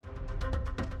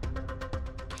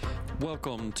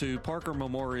Welcome to Parker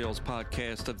Memorial's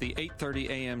podcast of the 8:30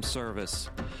 a.m.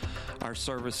 service. Our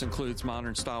service includes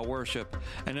modern style worship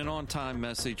and an on-time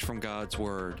message from God's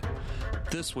Word.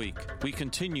 This week, we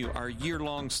continue our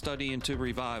year-long study into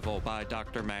revival by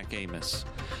Dr. Mac Amos.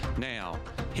 Now,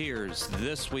 here's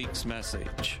this week's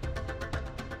message.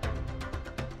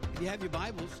 If you have your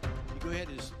Bibles, you go ahead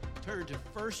and turn to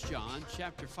 1 John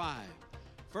chapter 5.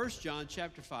 1 John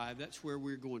chapter 5, that's where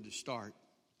we're going to start.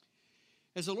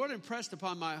 As the Lord impressed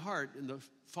upon my heart in the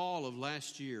fall of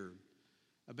last year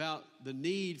about the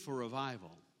need for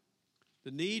revival,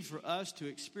 the need for us to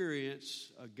experience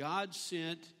a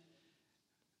God-sent,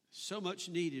 so much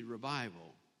needed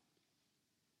revival,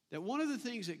 that one of the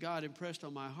things that God impressed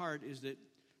on my heart is that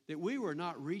we were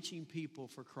not reaching people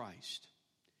for Christ.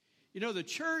 You know, the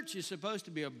church is supposed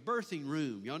to be a birthing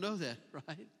room. Y'all know that,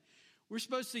 right? We're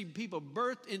supposed to see people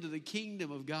birthed into the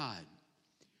kingdom of God.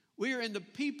 We are in the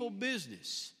people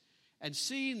business, and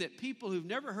seeing that people who've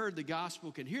never heard the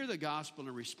gospel can hear the gospel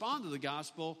and respond to the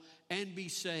gospel and be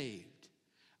saved.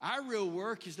 Our real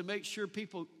work is to make sure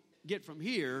people get from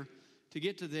here to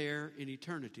get to there in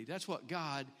eternity. That's what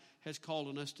God has called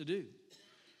on us to do.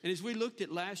 And as we looked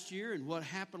at last year and what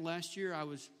happened last year, I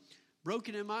was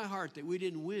broken in my heart that we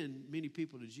didn't win many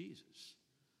people to Jesus.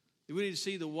 That we need to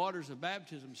see the waters of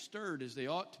baptism stirred as they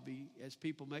ought to be as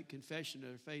people make confession of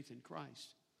their faith in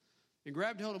Christ. And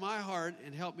grabbed hold of my heart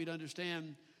and helped me to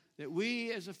understand that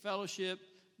we as a fellowship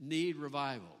need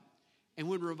revival. And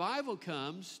when revival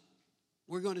comes,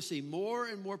 we're going to see more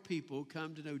and more people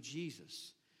come to know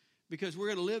Jesus. Because we're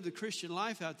going to live the Christian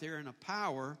life out there in a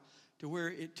power to where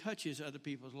it touches other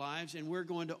people's lives. And we're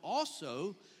going to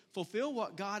also fulfill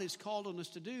what God has called on us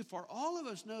to do. For all of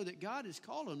us know that God has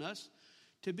called on us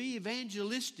to be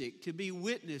evangelistic, to be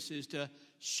witnesses, to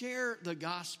share the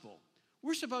gospel.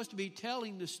 We're supposed to be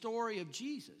telling the story of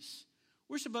Jesus.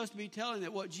 We're supposed to be telling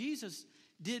that what Jesus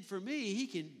did for me, he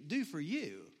can do for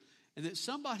you. And that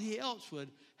somebody else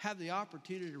would have the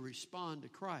opportunity to respond to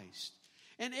Christ.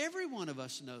 And every one of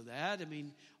us know that. I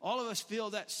mean, all of us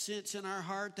feel that sense in our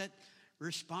heart, that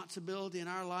responsibility in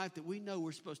our life that we know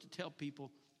we're supposed to tell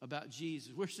people about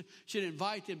Jesus. We should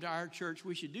invite them to our church.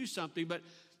 We should do something. But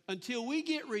until we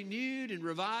get renewed and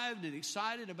revived and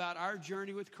excited about our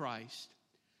journey with Christ,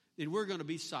 then we're going to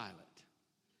be silent.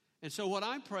 And so what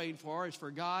I'm praying for is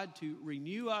for God to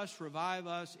renew us, revive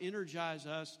us, energize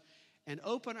us, and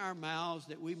open our mouths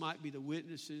that we might be the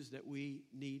witnesses that we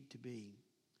need to be.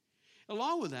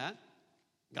 Along with that,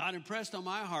 God impressed on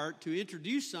my heart to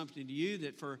introduce something to you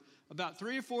that for about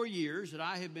 3 or 4 years that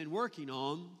I have been working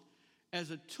on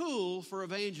as a tool for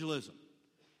evangelism,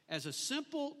 as a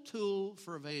simple tool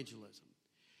for evangelism.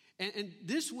 And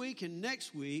this week and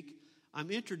next week, I'm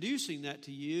introducing that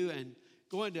to you and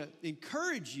going to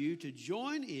encourage you to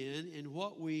join in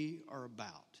what we are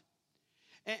about.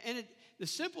 And the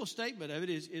simple statement of it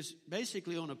is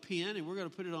basically on a pen, and we're going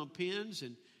to put it on pens,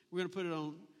 and we're going to put it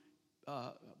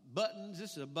on buttons.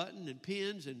 This is a button and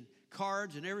pens and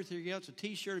cards and everything else, a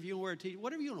T-shirt if you want to wear a T-shirt,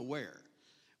 whatever you want to wear.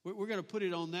 We're going to put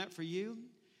it on that for you.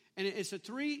 And it's a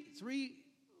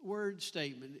three-word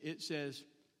statement. It says,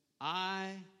 I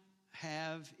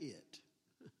have it.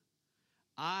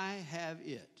 I have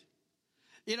it.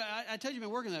 You know, I tell you, I've been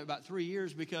working on that about 3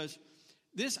 years because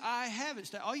this I have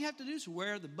it, all you have to do is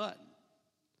wear the button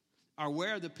or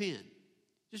wear the pen.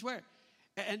 Just wear it.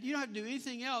 And you don't have to do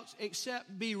anything else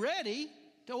except be ready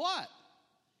to what?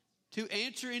 To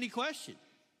answer any question.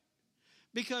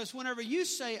 Because whenever you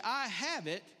say, I have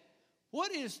it,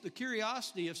 what is the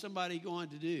curiosity of somebody going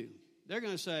to do? They're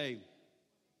going to say,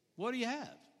 what do you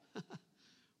have?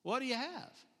 What do you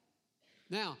have?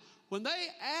 Now, when they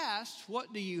ask,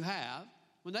 what do you have?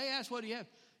 When they ask, what do you have?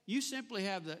 You simply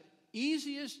have the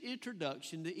easiest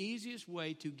introduction, the easiest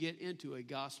way to get into a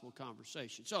gospel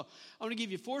conversation. So I want to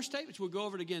give you 4 statements. We'll go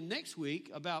over it again next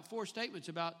week about 4 statements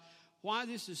about why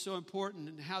this is so important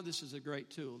and how this is a great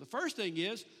tool. The first thing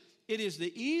is, it is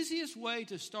the easiest way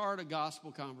to start a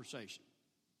gospel conversation.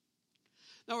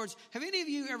 In other words, have any of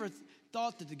you ever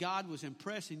thought that God was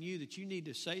impressing you that you need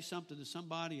to say something to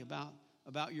somebody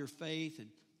about your faith and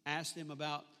ask them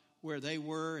about where they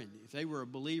were and if they were a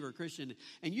believer or Christian,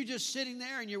 and you're just sitting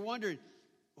there and you're wondering,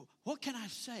 what can I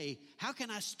say? How can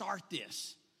I start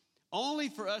this? Only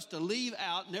for us to leave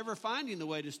out, never finding the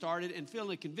way to start it and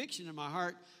feeling a conviction in my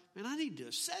heart, man, I need to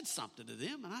have said something to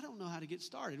them and I don't know how to get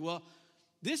started. Well,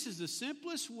 this is the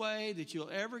simplest way that you'll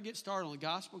ever get started on a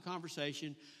gospel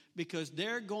conversation because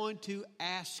they're going to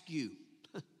ask you.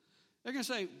 They're going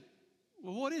to say,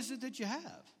 well, what is it that you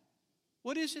have?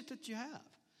 What is it that you have?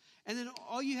 And then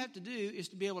all you have to do is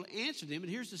to be able to answer them.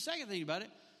 And here's the second thing about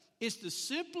it. It's the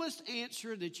simplest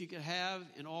answer that you could have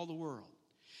in all the world.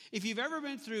 If you've ever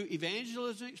been through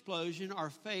Evangelism Explosion or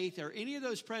Faith or any of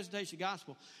those presentations of the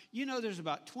gospel, you know there's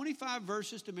about 25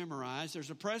 verses to memorize. There's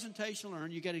a presentation to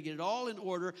learn. You got to get it all in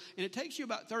order, and it takes you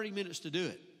about 30 minutes to do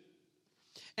it.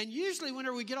 And usually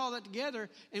whenever we get all that together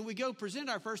and we go present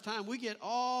our first time, we get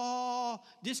all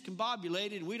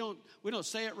discombobulated and we don't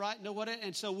say it right, know what it,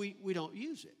 and so we don't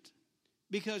use it.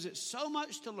 Because it's so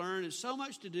much to learn, it's so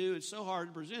much to do, it's so hard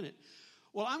to present it.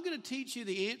 Well, I'm going to teach you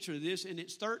the answer to this, and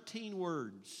it's 13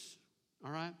 words.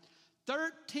 All right?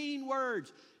 13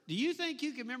 words. Do you think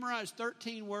you can memorize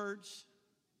 13 words?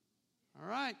 All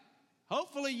right.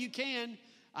 Hopefully you can.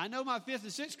 I know my 5th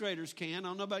and 6th graders can. I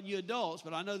don't know about you adults,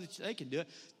 but I know that they can do it.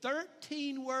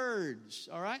 13 words.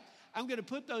 All right? I'm going to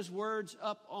put those words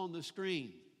up on the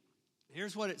screen.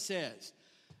 Here's what it says.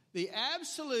 The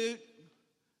absolute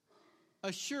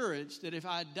assurance that if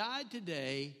I died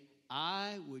today,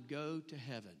 I would go to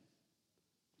heaven.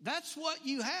 That's what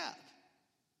you have.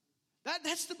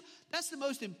 That's the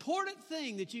most important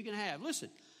thing that you can have. Listen,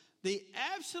 the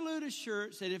absolute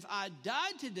assurance that if I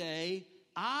died today,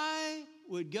 I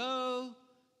would go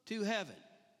to heaven.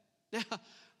 Now,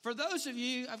 for those of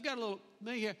you, I've got a little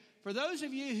me here. For those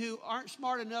of you who aren't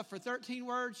smart enough for 13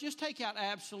 words, just take out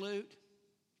absolute.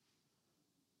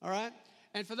 All right?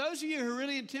 And for those of you who are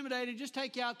really intimidated, just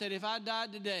take out that if I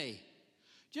died today.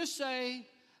 Just say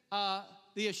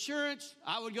the assurance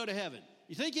I would go to heaven.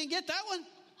 You think you can get that one?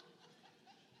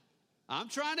 I'm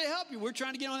trying to help you. We're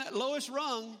trying to get on that lowest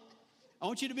rung. I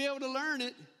want you to be able to learn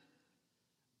it.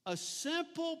 A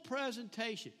simple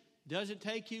presentation. Does it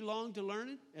take you long to learn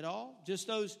it at all? Just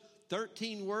those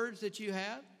 13 words that you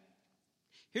have?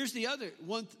 Here's the other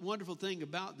wonderful thing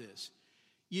about this.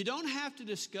 You don't have to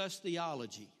discuss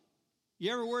theology.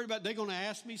 You ever worried about they're going to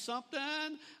ask me something?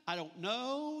 I don't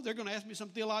know. They're going to ask me some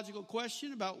theological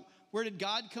question about where did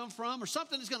God come from or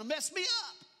something that's going to mess me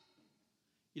up.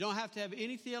 You don't have to have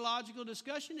any theological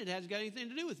discussion. It hasn't got anything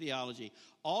to do with theology.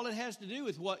 All it has to do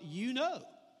with what you know.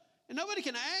 And nobody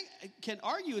can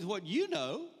argue with what you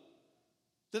know.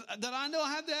 That I know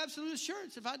I have the absolute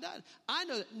assurance if I died. I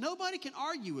know that nobody can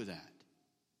argue with that.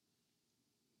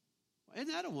 Isn't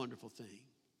that a wonderful thing?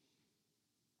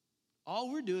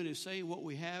 All we're doing is saying what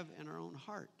we have in our own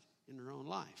heart, in our own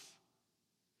life.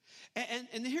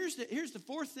 And here's the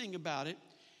fourth thing about it.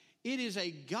 It is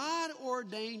a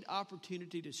God-ordained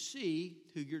opportunity to see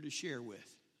who you're to share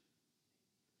with.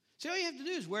 See, all you have to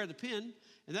do is wear the pin.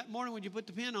 And that morning when you put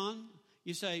the pin on,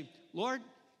 you say, Lord,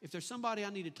 if there's somebody I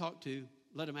need to talk to,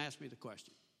 let them ask me the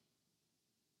question.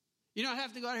 You don't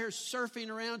have to go out here surfing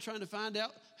around trying to find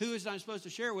out who is I'm supposed to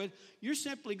share with. You're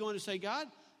simply going to say, God,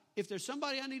 if there's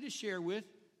somebody I need to share with,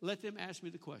 let them ask me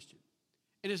the question.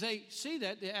 And as they see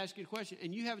that, they ask you a question,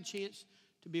 and you have a chance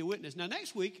to be a witness. Now,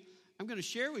 next week, I'm going to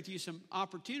share with you some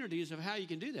opportunities of how you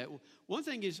can do that. One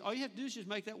thing is, all you have to do is just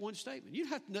make that one statement. You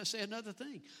don't have to say another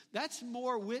thing. That's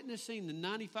more witnessing than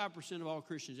 95% of all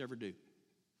Christians ever do.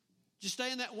 Just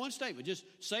stay in that one statement. Just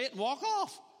say it and walk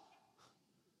off.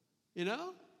 You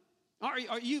know?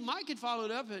 Or you might could follow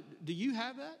it up. Do you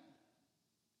have that?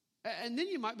 And then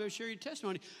you might be able to share your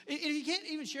testimony. If you can't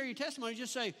even share your testimony,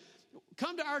 just say,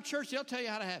 come to our church. They'll tell you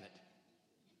how to have it.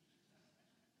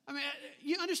 I mean,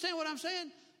 you understand what I'm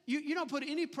saying? You don't put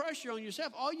any pressure on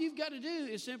yourself. All you've got to do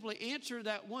is simply answer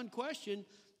that one question,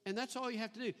 and that's all you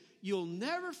have to do. You'll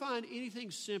never find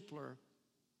anything simpler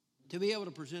to be able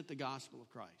to present the gospel of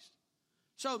Christ.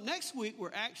 So next week,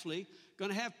 we're actually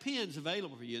going to have pins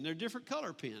available for you. And they're different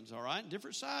color pins, all right?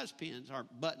 Different size pins or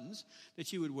buttons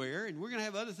that you would wear. And we're going to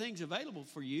have other things available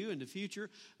for you in the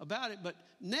future about it. But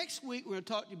next week, we're going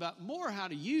to talk to you about more how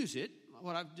to use it,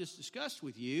 what I've just discussed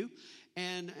with you,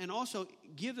 and also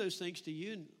give those things to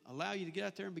you and allow you to get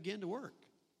out there and begin to work.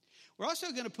 We're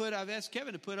also going to I've asked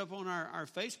Kevin to put up on our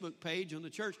Facebook page on the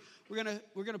church, we're going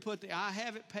to put the I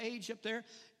Have It page up there.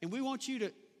 And we want you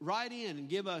to write in and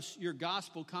give us your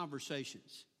gospel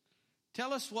conversations.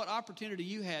 Tell us what opportunity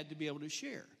you had to be able to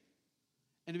share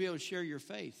and to be able to share your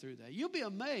faith through that. You'll be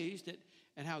amazed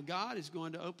at how God is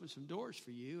going to open some doors for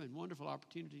you and wonderful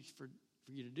opportunities for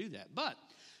you to do that. But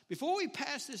before we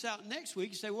pass this out next week,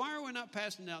 you say, why are we not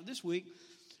passing it out this week?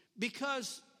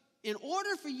 Because in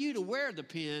order for you to wear the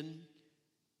pin,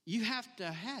 you have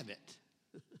to have it.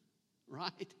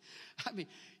 Right? I mean,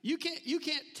 you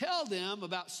can't tell them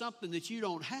about something that you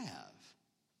don't have.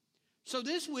 So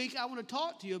this week, I want to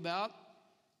talk to you about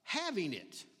having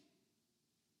it.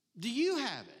 Do you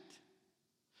have it?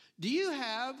 Do you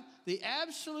have the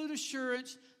absolute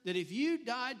assurance that if you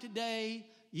died today,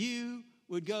 you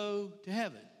would go to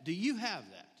heaven? Do you have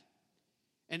that?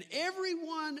 And every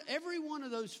one of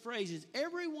those phrases,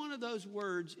 every one of those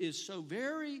words is so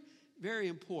very, very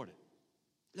important.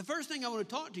 The first thing I want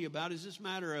to talk to you about is this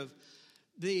matter of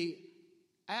the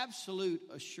absolute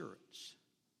assurance.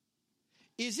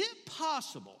 Is it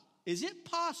possible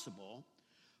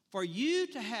for you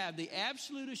to have the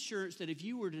absolute assurance that if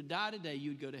you were to die today,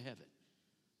 you'd go to heaven?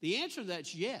 The answer to that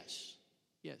is yes.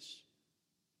 Yes.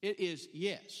 It is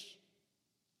yes.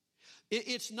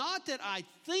 It's not that I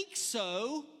think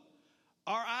so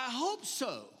or I hope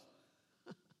so.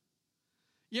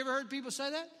 You ever heard people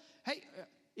say that? Hey,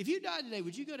 if you died today,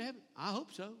 would you go to heaven? I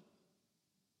hope so.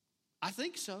 I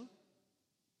think so.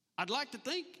 I'd like to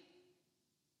think.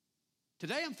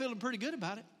 Today I'm feeling pretty good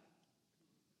about it.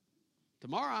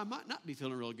 Tomorrow I might not be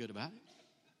feeling real good about it.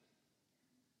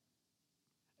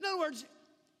 In other words,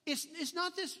 it's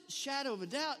not this shadow of a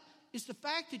doubt. It's the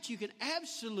fact that you can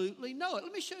absolutely know it.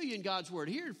 Let me show you in God's Word.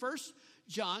 Here in 1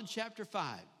 John chapter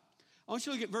 5. I want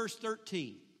you to look at verse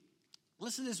 13.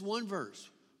 Listen to this one verse.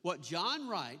 What John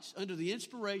writes under the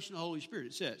inspiration of the Holy Spirit.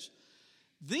 It says,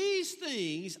 "These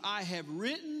things I have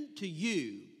written to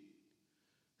you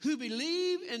who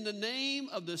believe in the name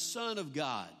of the Son of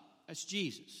God." That's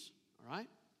Jesus. All right?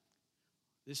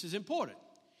 This is important.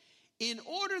 "In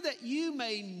order that you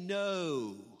may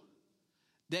know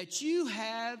that you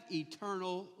have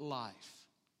eternal life."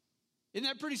 Isn't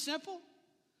that pretty simple?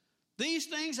 These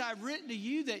things I've written to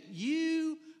you that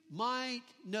you might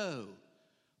know.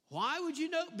 Why would you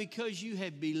know? Because you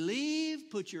have believed,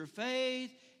 put your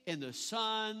faith in the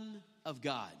Son of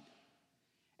God.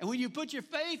 And when you put your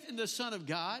faith in the Son of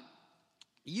God,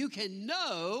 you can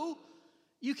know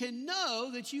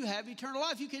that you have eternal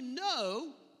life. You can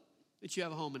know that you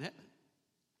have a home in heaven.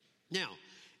 Now,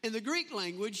 in the Greek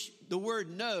language, the word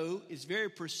know is very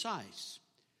precise.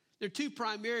 There are two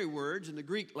primary words in the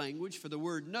Greek language for the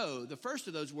word know. The first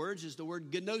of those words is the word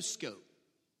gnosko.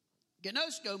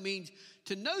 Gnosko means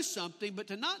to know something, but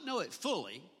to not know it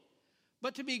fully,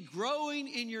 but to be growing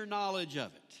in your knowledge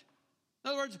of it. In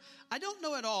other words, I don't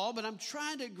know it all, but I'm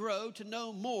trying to grow to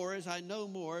know more as I know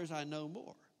more as I know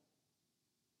more.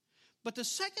 But the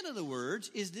second of the words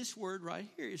is this word right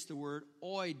here. It's the word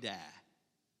oida.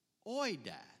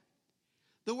 Oida.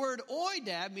 The word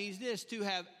oida means this: to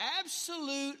have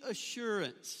absolute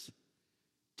assurance.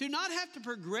 To not have to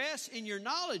progress in your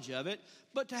knowledge of it,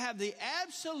 but to have the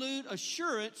absolute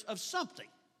assurance of something.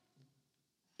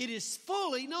 It is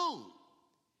fully known.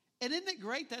 And isn't it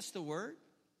great that's the word?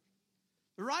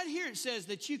 Right here it says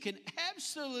that you can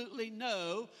absolutely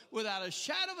know without a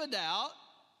shadow of a doubt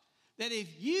that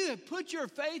if you have put your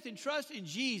faith and trust in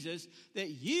Jesus, that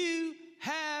you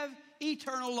have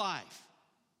eternal life.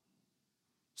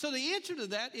 So the answer to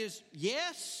that is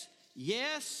yes,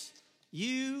 yes,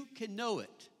 you can know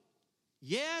it.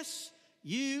 Yes,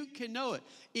 you can know it.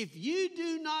 If you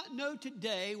do not know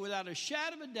today without a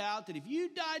shadow of a doubt that if you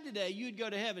died today, you'd go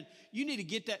to heaven, you need to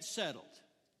get that settled.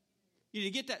 You need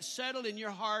to get that settled in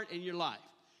your heart and your life.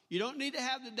 You don't need to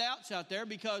have the doubts out there,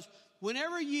 because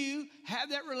whenever you have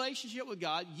that relationship with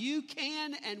God, you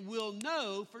can and will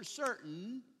know for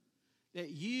certain that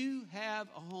you have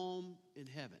a home in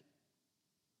heaven.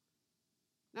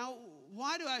 Now,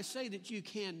 why do I say that you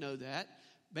can know that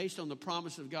based on the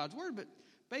promise of God's word, but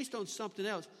based on something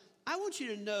else? I want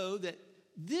you to know that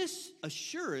this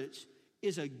assurance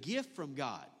is a gift from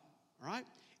God, all right?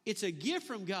 It's a gift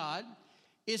from God.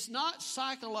 It's not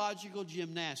psychological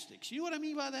gymnastics. You know what I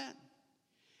mean by that?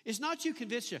 It's not you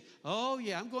convince you, oh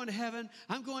yeah, I'm going to heaven,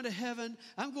 I'm going to heaven,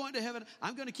 I'm going to heaven.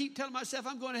 I'm going to keep telling myself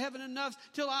I'm going to heaven enough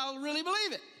till I'll really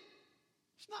believe it.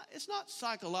 It's not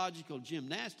psychological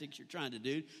gymnastics you're trying to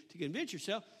do to convince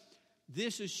yourself.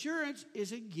 This assurance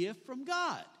is a gift from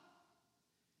God.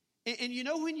 And you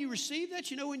know when you receive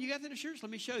that? You know when you got that assurance?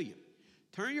 Let me show you.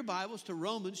 Turn your Bibles to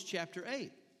Romans chapter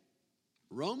 8.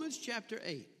 Romans chapter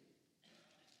 8.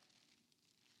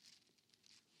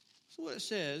 So what it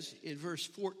says in verse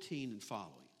 14 and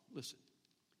following. Listen.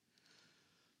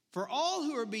 For all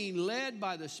who are being led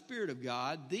by the Spirit of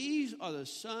God, these are the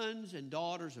sons and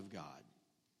daughters of God.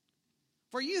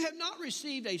 For you have not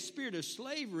received a spirit of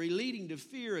slavery leading to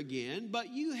fear again, but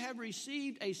you have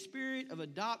received a spirit of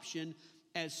adoption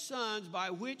as sons, by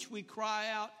which we cry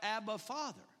out, Abba,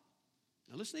 Father.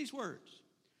 Now listen to these words.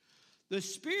 The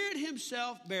Spirit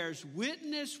himself bears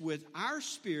witness with our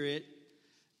spirit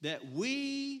that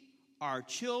we are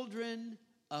children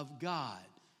of God.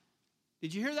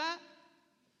 Did you hear that?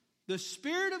 The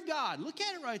Spirit of God. Look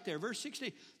at it right there, verse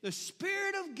 16. The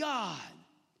Spirit of God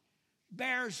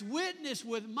bears witness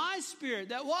with my spirit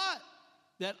that what?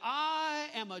 That I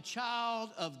am a child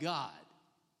of God.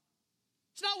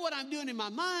 It's not what I'm doing in my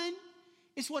mind.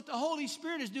 It's what the Holy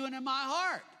Spirit is doing in my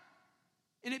heart.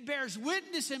 And it bears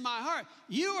witness in my heart.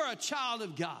 You are a child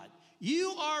of God.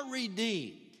 You are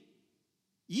redeemed.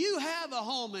 You have a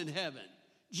home in heaven.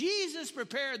 Jesus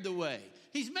prepared the way.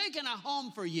 He's making a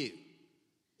home for you.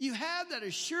 You have that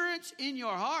assurance in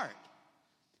your heart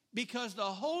because the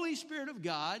Holy Spirit of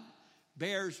God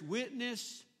bears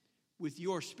witness with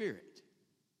your spirit.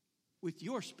 With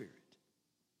your spirit.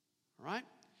 All right?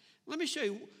 Let me show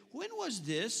you. When was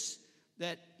this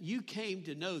that you came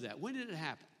to know that? When did it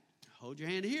happen? Hold your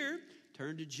hand here.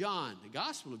 Turn to John, the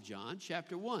Gospel of John,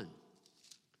 chapter 1.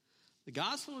 The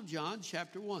Gospel of John,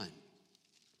 chapter 1.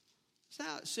 That's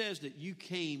how it says that you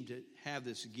came to have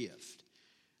this gift.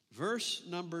 Verse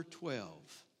number 12.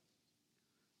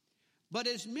 But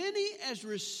as many as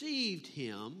received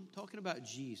him, talking about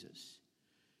Jesus,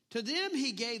 to them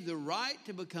he gave the right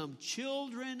to become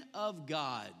children of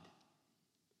God,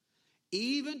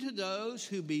 even to those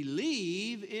who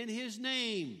believe in his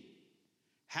name.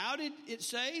 How did it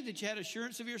say that you had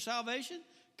assurance of your salvation?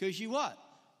 Because you what?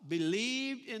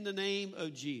 Believed in the name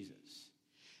of Jesus.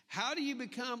 How do you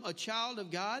become a child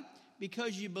of God?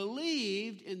 Because you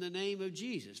believed in the name of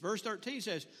Jesus. Verse 13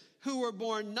 says, who were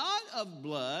born not of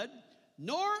blood,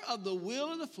 nor of the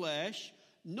will of the flesh,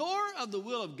 nor of the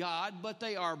will of God, but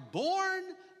they are born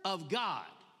of God.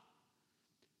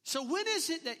 So when is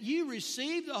it that you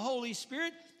received the Holy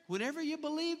Spirit? Whenever you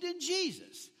believed in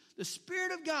Jesus. The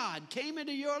Spirit of God came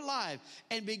into your life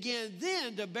and began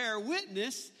then to bear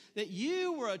witness that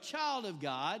you were a child of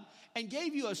God and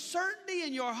gave you a certainty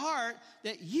in your heart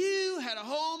that you had a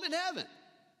home in heaven.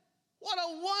 What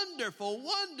a wonderful,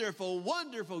 wonderful,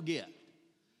 wonderful gift.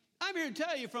 I'm here to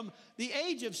tell you from the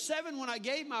age of 7 when I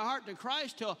gave my heart to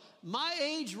Christ till my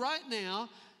age right now,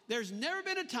 there's never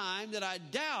been a time that I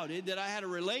doubted that I had a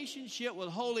relationship with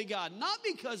Holy God. Not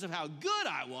because of how good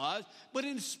I was, but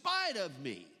in spite of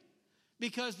me.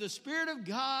 Because the Spirit of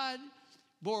God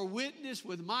bore witness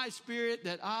with my spirit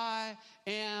that I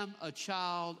am a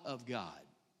child of God.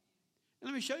 And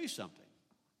let me show you something.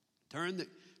 Turn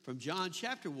from John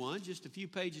chapter 1, just a few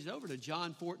pages over to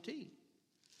John 14.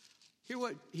 Hear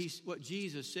what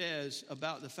Jesus says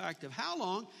about the fact of how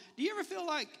long. Do you ever feel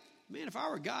like, man, if I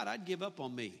were God, I'd give up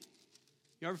on me?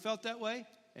 You ever felt that way?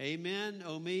 Amen,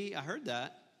 oh me, I heard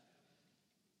that.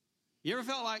 You ever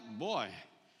felt like, boy,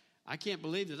 I can't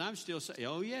believe that I'm still saying,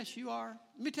 oh yes, you are.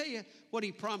 Let me tell you what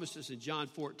he promised us in John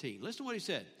 14. Listen to what he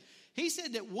said. He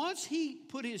said that once he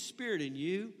put his spirit in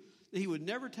you, that he would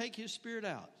never take his spirit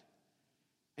out.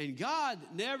 And God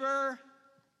never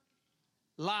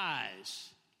lies.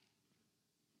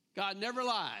 God never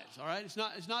lies, all right?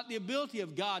 It's not the ability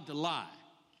of God to lie.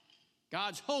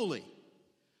 God's holy.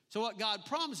 So what God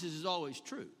promises is always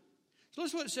true. So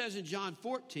listen to what it says in John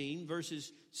 14,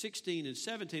 verses 16 and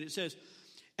 17. It says,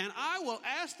 and I will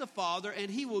ask the Father, and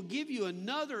he will give you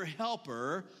another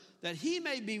helper, that he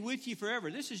may be with you forever.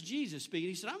 This is Jesus speaking.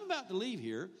 He said, I'm about to leave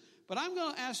here, but I'm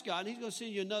going to ask God, and he's going to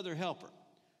send you another helper,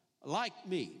 like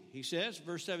me. He says,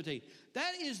 verse 17,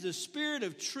 that is the Spirit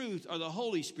of truth, or the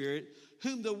Holy Spirit,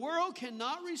 whom the world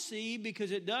cannot receive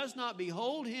because it does not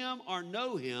behold him or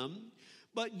know him.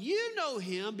 But you know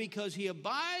him because he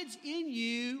abides in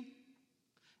you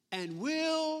and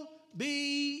will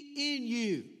be in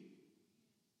you.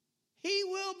 He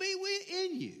will be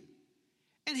in you.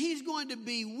 And he's going to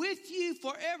be with you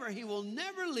forever. He will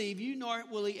never leave you, nor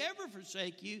will he ever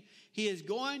forsake you. He is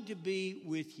going to be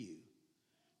with you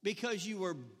because you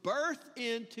were birthed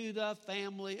into the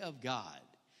family of God,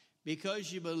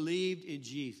 because you believed in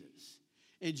Jesus.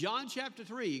 In John chapter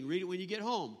 3, you can read it when you get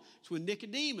home. It's when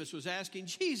Nicodemus was asking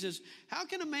Jesus, how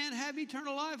can a man have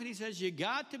eternal life? And he says, you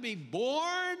got to be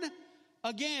born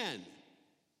again.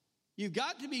 You've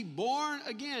got to be born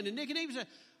again. And Nicodemus said,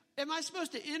 am I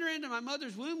supposed to enter into my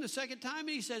mother's womb the second time? And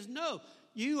he says, no,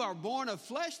 you are born of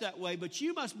flesh that way, but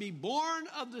you must be born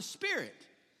of the Spirit.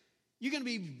 You're going to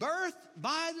be birthed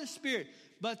by the Spirit.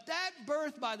 But that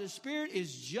birth by the Spirit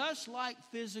is just like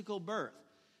physical birth.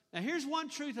 Now, here's one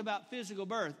truth about physical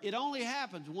birth. It only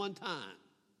happens one time.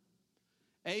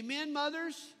 Amen,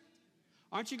 mothers?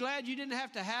 Aren't you glad you didn't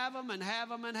have to have them and have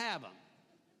them and have them?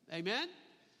 Amen?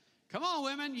 Come on,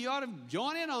 women. You ought to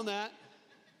join in on that.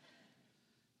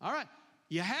 All right.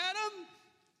 You had them,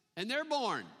 and they're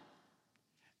born.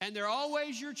 And they're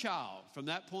always your child from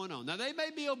that point on. Now, they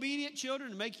may be obedient children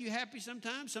and make you happy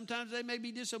sometimes. Sometimes they may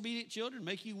be disobedient children and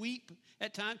make you weep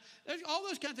at times. There's all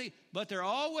those kind of things. But they're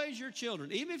always your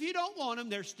children. Even if you don't want them,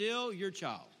 they're still your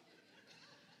child.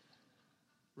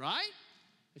 Right?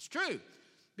 It's true.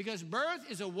 Because birth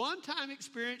is a one-time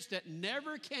experience that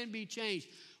never can be changed.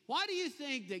 Why do you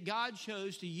think that God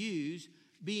chose to use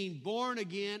being born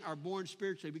again or born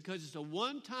spiritually, because it's a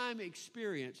one-time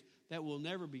experience that will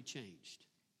never be changed.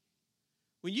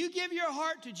 When you give your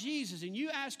heart to Jesus and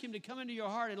you ask him to come into your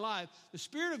heart and life, the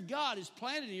Spirit of God is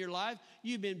planted in your life.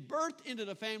 You've been birthed into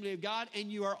the family of God,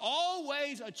 and you are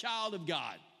always a child of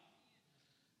God.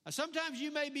 Now, sometimes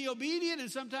you may be obedient and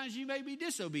sometimes you may be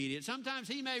disobedient. Sometimes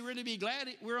he may really be glad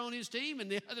we're on his team, and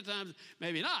the other times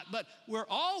maybe not. But we're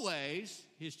always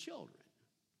his children.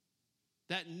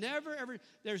 That never ever,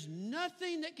 there's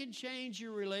nothing that can change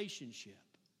your relationship.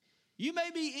 You may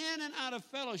be in and out of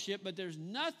fellowship, but there's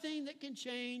nothing that can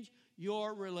change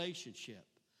your relationship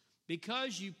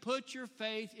because you put your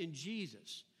faith in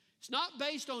Jesus. It's not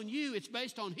based on you, it's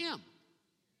based on him.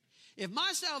 If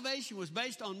my salvation was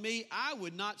based on me, I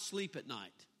would not sleep at night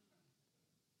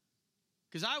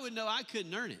because I would know I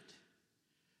couldn't earn it.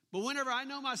 But whenever I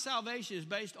know my salvation is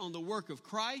based on the work of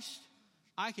Christ,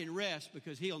 I can rest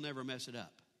because he'll never mess it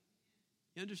up.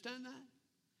 You understand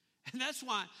that? And that's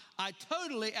why I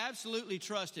totally, absolutely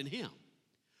trust in him.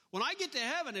 When I get to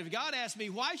heaven, if God asks me,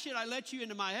 why should I let you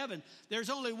into my heaven? There's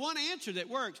only one answer that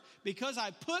works. Because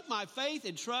I put my faith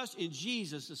and trust in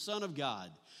Jesus, the Son of God,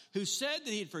 who said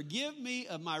that he'd forgive me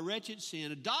of my wretched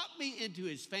sin, adopt me into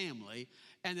his family,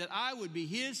 and that I would be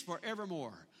his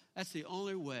forevermore. That's the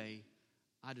only way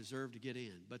I deserve to get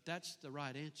in. But that's the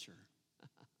right answer.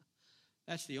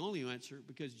 That's the only answer,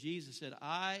 because Jesus said,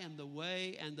 I am the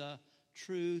way and the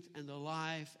truth and the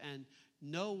life, and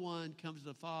no one comes to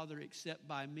the Father except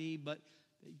by me. But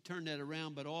turn that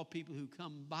around, but all people who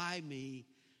come by me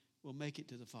will make it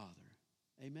to the Father.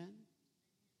 Amen?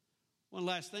 One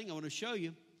last thing I want to show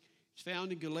you. It's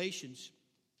found in Galatians.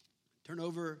 Turn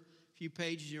over a few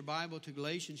pages in your Bible to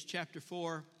Galatians chapter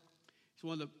 4. It's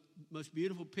one of the most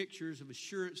beautiful pictures of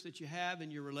assurance that you have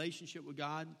in your relationship with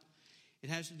God. It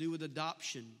has to do with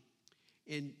adoption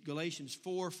in Galatians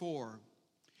 4:4.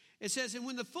 It says, and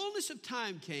when the fullness of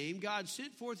time came, God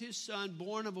sent forth his Son,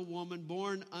 born of a woman,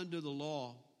 born under the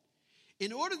law,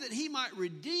 in order that he might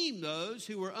redeem those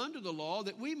who were under the law,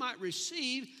 that we might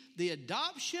receive the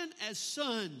adoption as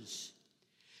sons.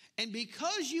 And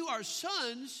because you are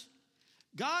sons,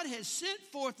 God has sent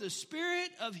forth the Spirit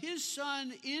of his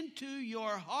Son into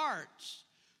your hearts,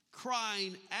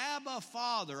 crying, Abba,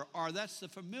 Father, or that's the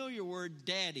familiar word,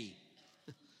 Daddy.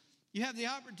 You have the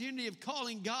opportunity of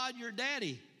calling God your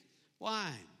daddy.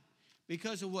 Why?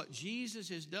 Because of what Jesus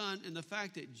has done and the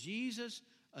fact that Jesus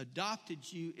adopted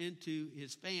you into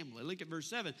his family. Look at verse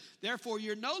 7. Therefore,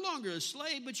 you're no longer a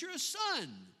slave, but you're a son.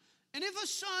 And if a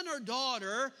son or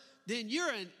daughter, then you're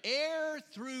an heir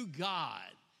through God.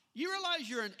 You realize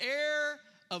you're an heir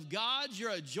of God's.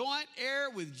 You're a joint heir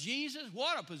with Jesus.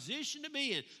 What a position to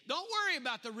be in. Don't worry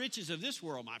about the riches of this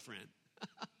world, my friend.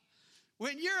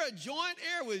 When you're a joint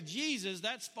heir with Jesus,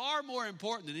 that's far more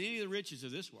important than any of the riches of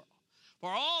this world. For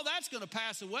all that's going to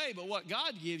pass away, but what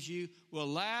God gives you will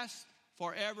last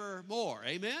forevermore.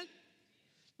 Amen?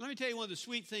 Let me tell you one of the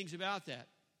sweet things about that.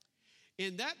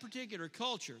 In that particular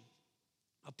culture,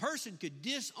 a person could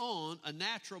disown a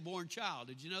natural-born child.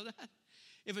 Did you know that?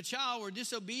 If a child were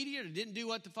disobedient or didn't do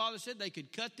what the father said, they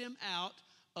could cut them out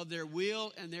of their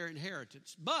will and their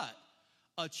inheritance. But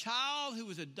a child who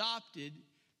was adopted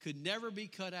could never be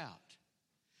cut out,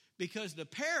 because the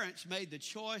parents made the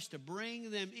choice to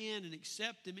bring them in and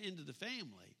accept them into the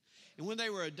family. And when they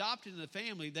were adopted in the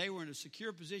family, they were in a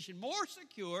secure position, more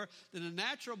secure than a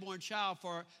natural-born child,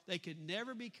 for they could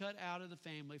never be cut out of the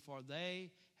family, for they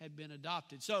had been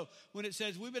adopted. So when it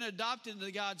says we've been adopted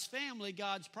into God's family,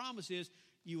 God's promise is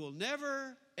you will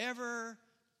never, ever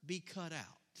be cut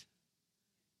out.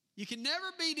 You can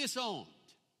never be disowned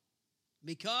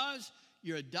because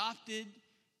you're adopted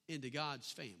into God's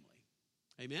family.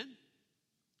 Amen?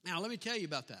 Now, let me tell you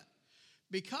about that.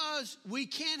 Because we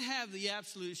can't have the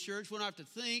absolute assurance, we don't have to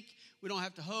think, we don't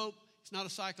have to hope. It's not a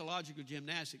psychological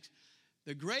gymnastics.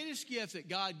 The greatest gift that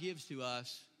God gives to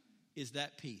us is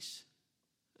that peace.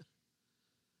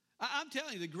 I'm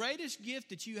telling you, the greatest gift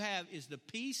that you have is the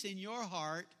peace in your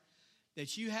heart,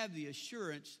 that you have the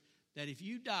assurance that if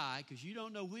you die, because you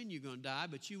don't know when you're going to die,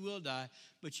 but you will die,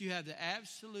 but you have the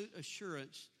absolute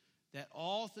assurance that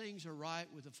all things are right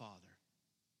with the Father.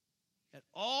 That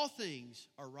all things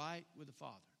are right with the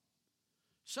Father.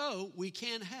 So we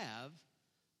can have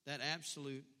that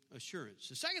absolute assurance.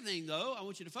 The second thing, though, I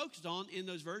want you to focus on in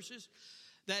those verses,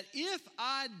 that if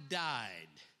I died,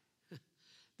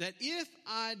 and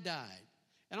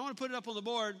I want to put it up on the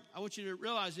board, I want you to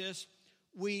realize this,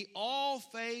 we all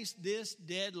face this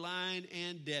deadline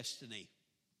and destiny.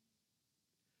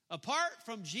 Apart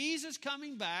from Jesus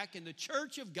coming back and the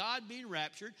church of God being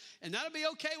raptured, and that'll be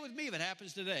okay with me if it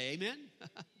happens today, amen?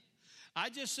 I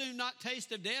just soon not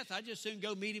taste of death. I just soon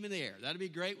go meet him in the air. That'd be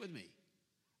great with me.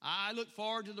 I look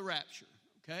forward to the rapture,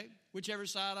 okay? Whichever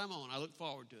side I'm on, I look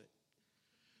forward to it.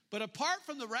 But apart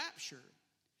from the rapture,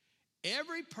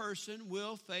 every person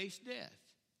will face death.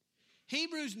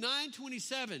 Hebrews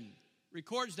 9:27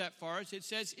 records that for us. It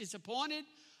says, it's appointed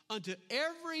unto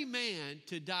every man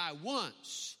to die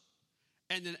once,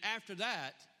 and then after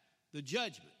that, the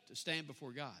judgment to stand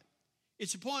before God.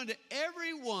 It's appointed to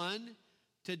everyone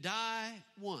to die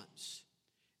once,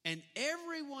 and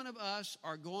every one of us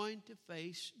are going to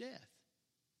face death.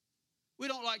 We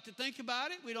don't like to think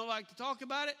about it. We don't like to talk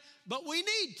about it, but we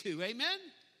need to, amen?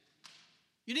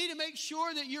 You need to make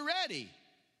sure that you're ready.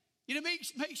 You need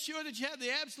to make sure that you have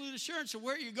the absolute assurance of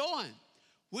where you're going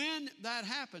when that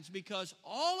happens, because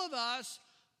all of us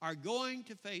are going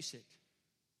to face it.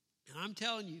 And I'm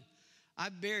telling you,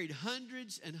 I've buried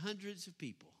hundreds and hundreds of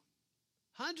people.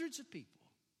 Hundreds of people.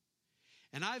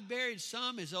 And I've buried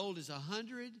some as old as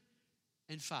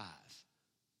 105.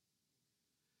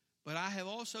 But I have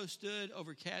also stood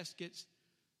over caskets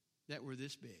that were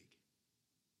this big.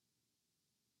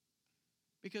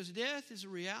 Because death is a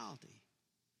reality.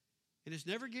 And it's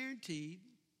never guaranteed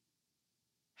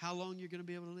how long you're going to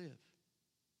be able to live.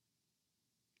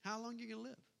 How long you're going to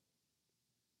live.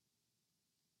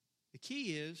 The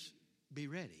key is be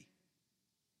ready.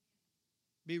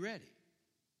 Be ready.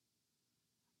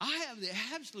 I have the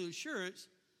absolute assurance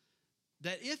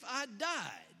that if I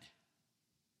died,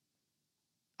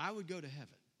 I would go to heaven.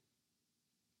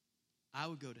 I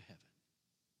would go to heaven.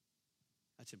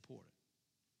 That's important.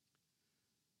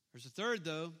 There's a third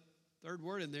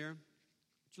word in there.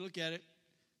 Let's look at it.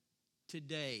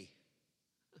 Today.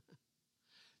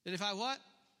 That if I what?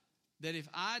 That if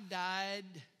I died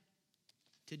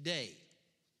today,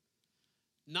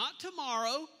 not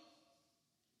tomorrow,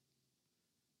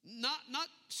 not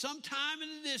sometime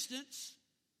in the distance,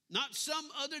 not some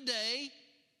other day,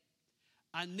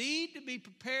 I need to be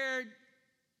prepared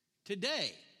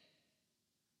today.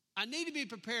 I need to be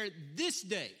prepared this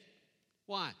day.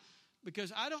 Why?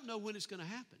 Because I don't know when it's going to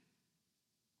happen.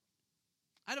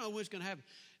 I don't know when it's going to happen.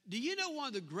 Do you know one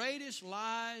of the greatest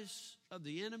lies of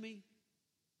the enemy?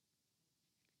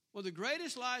 Well, the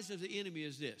greatest lies of the enemy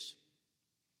is this.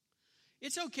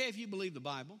 It's okay if you believe the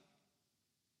Bible.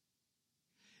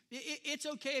 It's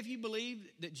okay if you believe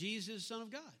that Jesus is the Son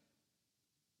of God.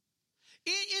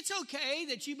 It's okay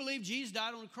that you believe Jesus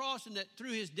died on the cross and that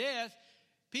through his death,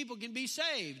 people can be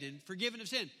saved and forgiven of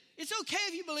sin. It's okay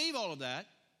if you believe all of that.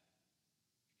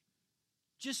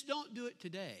 Just don't do it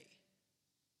today.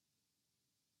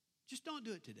 Just don't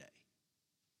do it today.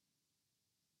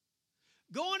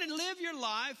 Go on and live your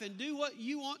life and do what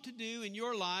you want to do in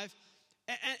your life.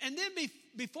 And then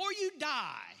before you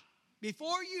die,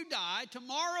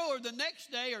 tomorrow or the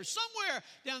next day or somewhere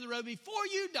down the road, before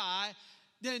you die,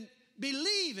 then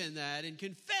believe in that and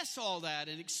confess all that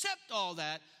and accept all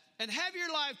that and have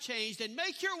your life changed and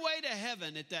make your way to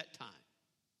heaven at that time.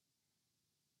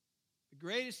 The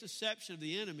greatest deception of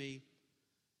the enemy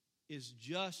is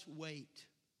just wait.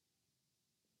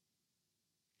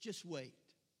 Just wait.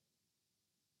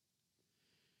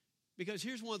 Because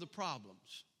here's one of the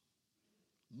problems.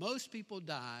 Most people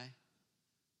die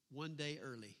one day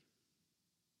early.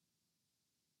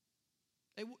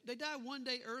 They die one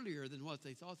day earlier than what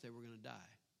they thought they were going to die.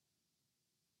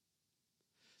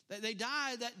 They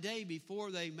die that day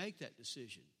before they make that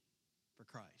decision for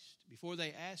Christ, before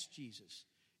they ask Jesus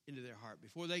into their heart,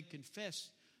 before they confess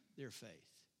their faith.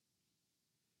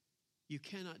 You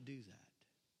cannot do that.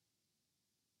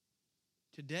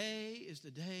 Today is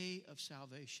the day of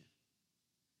salvation.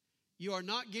 You are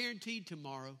not guaranteed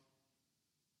tomorrow.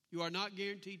 You are not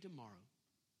guaranteed tomorrow.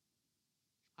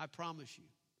 I promise you.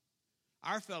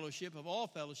 Our fellowship, of all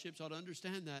fellowships, ought to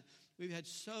understand that. We've had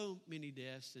so many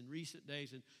deaths in recent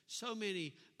days and so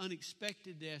many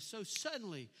unexpected deaths so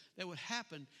suddenly that would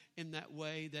happen in that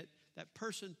way that that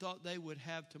person thought they would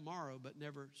have tomorrow but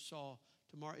never saw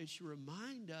tomorrow. It should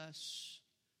remind us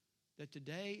that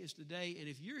today is the day. And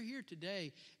if you're here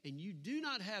today and you do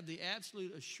not have the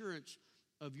absolute assurance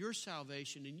of your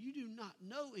salvation, and you do not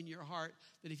know in your heart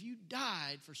that if you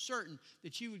died for certain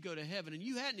that you would go to heaven, and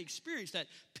you hadn't experienced that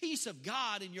peace of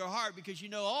God in your heart because you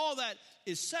know all that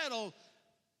is settled,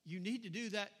 you need to do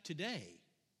that today.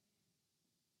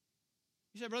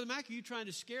 You say, Brother Mack, are you trying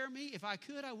to scare me? If I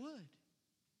could, I would.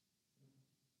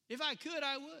 If I could,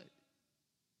 I would.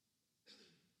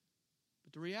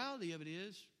 But the reality of it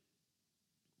is,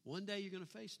 one day you're going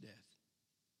to face death.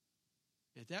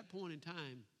 At that point in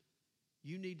time,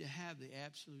 you need to have the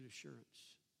absolute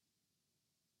assurance.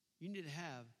 You need to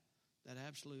have that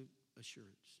absolute assurance.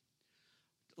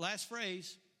 Last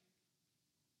phrase,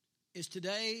 is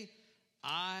today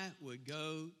I would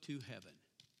go to heaven.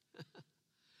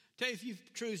 Tell you a few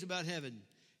truths about heaven.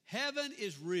 Heaven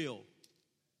is real.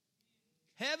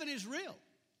 Heaven is real.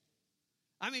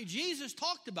 I mean, Jesus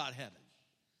talked about heaven.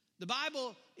 The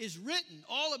Bible is written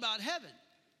all about heaven.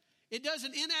 It does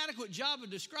an inadequate job of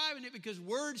describing it because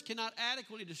words cannot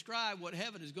adequately describe what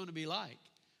heaven is going to be like.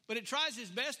 But it tries as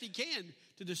best it can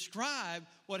to describe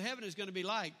what heaven is going to be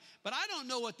like. But I don't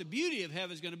know what the beauty of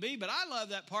heaven is going to be, but I love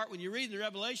that part when you read in the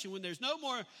Revelation when there's no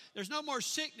more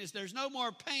sickness, there's no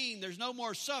more pain, there's no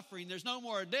more suffering, there's no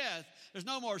more death, there's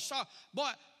no more sorrow.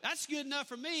 Boy, that's good enough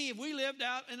for me if we lived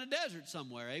out in a desert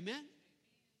somewhere, amen?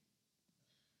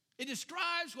 It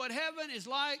describes what heaven is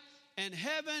like, and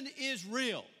heaven is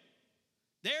real.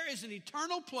 There is an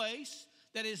eternal place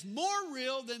that is more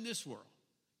real than this world.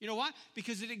 You know why?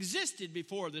 Because it existed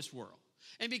before this world.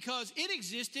 And because it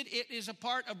existed, it is a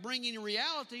part of bringing the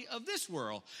reality of this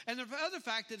world. And the other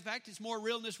fact, the fact it's more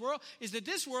real in this world, is that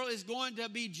this world is going to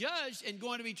be judged and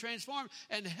going to be transformed.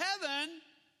 And heaven,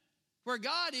 where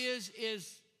God is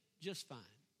just fine.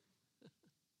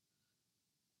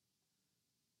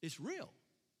 It's real.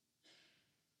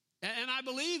 And I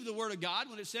believe the Word of God,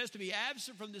 when it says to be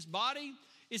absent from this body,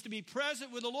 is to be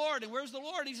present with the Lord. And where's the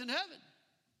Lord? He's in heaven.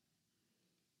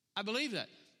 I believe that.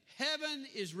 Heaven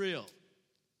is real.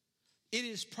 It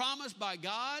is promised by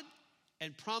God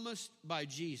and promised by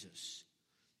Jesus.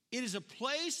 It is a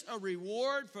place of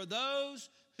reward for those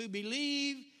who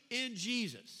believe in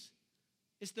Jesus.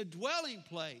 It's the dwelling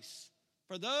place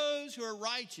for those who are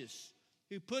righteous,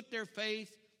 who put their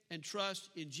faith and trust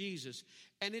in Jesus.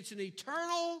 And it's an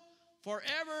eternal,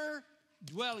 forever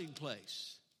dwelling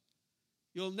place.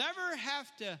 You'll never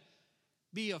have to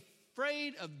be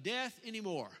afraid of death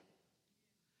anymore.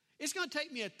 It's going to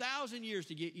take me 1,000 years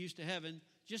to get used to heaven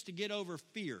just to get over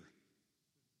fear.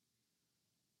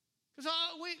 Because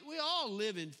we all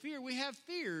live in fear. We have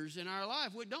fears in our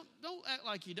life. Don't act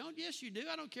like you don't. Yes, you do.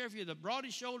 I don't care if you're the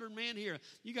broadest-shouldered man here.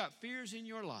 You got fears in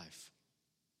your life.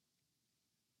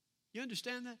 You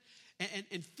understand that?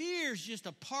 And fear is just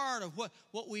a part of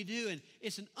what we do, and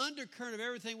it's an undercurrent of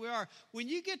everything we are. When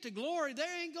you get to glory, there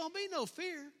ain't going to be no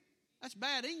fear. That's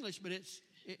bad English, but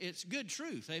it's good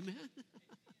truth. Amen?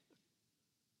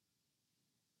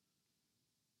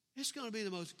 It's going to be the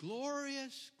most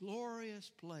glorious, glorious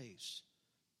place,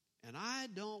 and I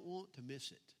don't want to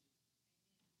miss it.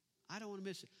 I don't want to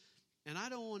miss it, and I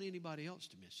don't want anybody else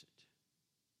to miss it.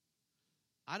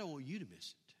 I don't want you to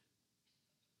miss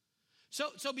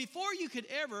it. So before you could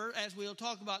ever, as we'll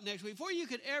talk about next week, before you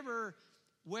could ever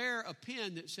wear a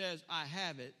pin that says, I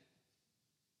have it,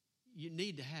 you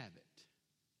need to have it.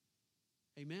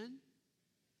 Amen?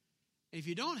 And if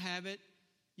you don't have it,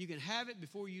 you can have it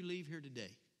before you leave here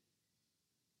today.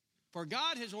 For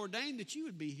God has ordained that you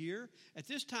would be here at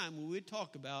this time when we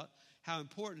talk about how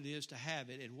important it is to have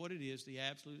it and what it is, the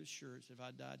absolute assurance if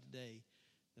I died today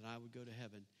that I would go to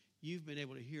heaven. You've been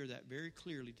able to hear that very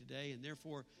clearly today, and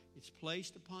therefore it's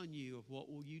placed upon you of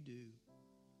what will you do?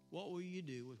 What will you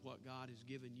do with what God has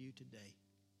given you today?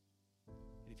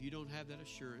 And if you don't have that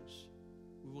assurance,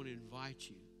 we want to invite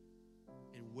you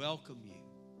and welcome you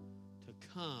to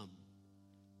come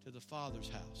to the Father's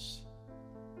house,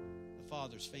 the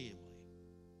Father's family,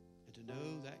 and to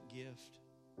know that gift,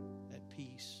 that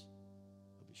peace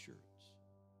of assurance.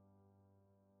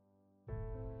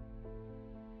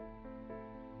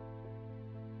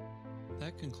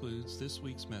 That concludes this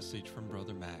week's message from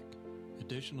Brother Mac.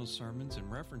 Additional sermons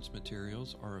and reference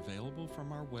materials are available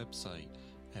from our website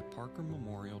at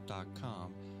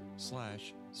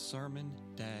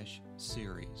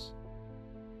parkermemorial.com/sermon-series.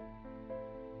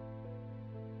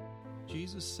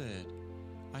 Jesus said,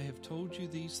 I have told you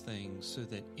these things so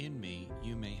that in me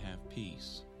you may have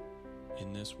peace.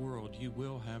 In this world you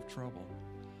will have trouble.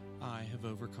 I have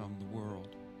overcome the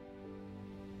world.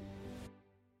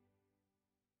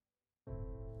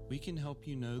 We can help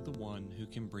you know the one who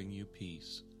can bring you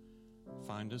peace.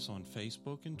 Find us on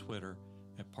Facebook and Twitter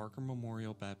at Parker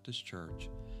Memorial Baptist Church,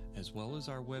 as well as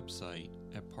our website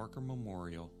at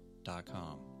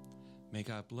parkermemorial.com. May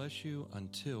God bless you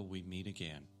until we meet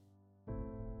again.